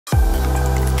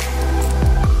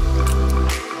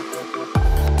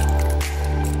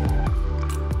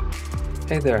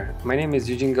Hey there, my name is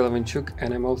Eugene Golovanchuk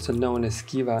and I'm also known as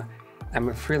Skeeva. I'm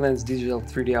a freelance digital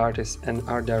 3D artist and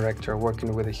art director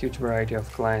working with a huge variety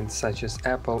of clients such as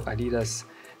Apple, Adidas,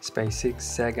 SpaceX,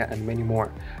 Sega and many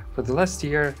more. For the last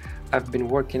year, I've been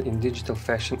working in digital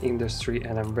fashion industry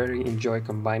and I'm very enjoy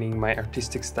combining my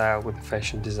artistic style with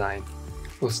fashion design.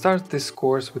 We'll start this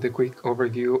course with a quick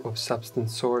overview of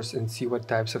Substance source and see what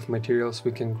types of materials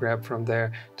we can grab from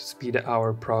there to speed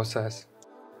our process.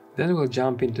 Then we'll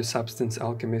jump into Substance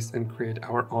Alchemist and create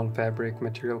our own fabric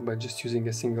material by just using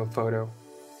a single photo.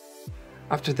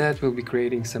 After that, we'll be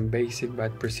creating some basic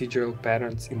but procedural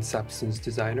patterns in Substance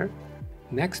Designer.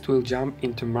 Next, we'll jump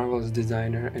into Marvelous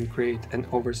Designer and create an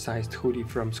oversized hoodie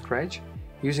from scratch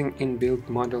using inbuilt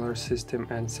modular system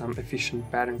and some efficient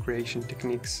pattern creation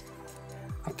techniques.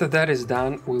 After that is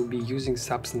done, we'll be using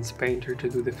Substance Painter to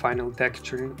do the final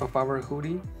texturing of our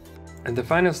hoodie. And the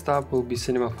final stop will be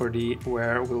Cinema 4D,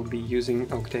 where we'll be using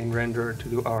Octane Renderer to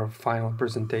do our final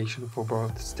presentation for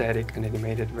both static and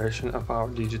animated version of our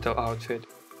digital outfit.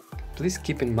 Please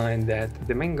keep in mind that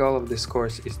the main goal of this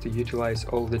course is to utilize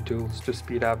all the tools to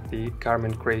speed up the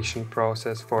garment creation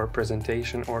process for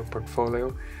presentation or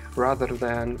portfolio, rather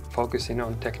than focusing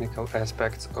on technical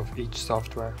aspects of each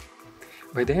software.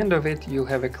 By the end of it, you'll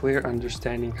have a clear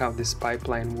understanding how this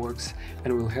pipeline works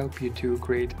and will help you to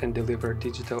create and deliver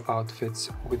digital outfits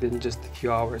within just a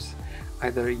few hours,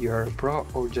 either you're a pro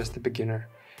or just a beginner.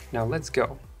 Now let's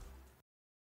go!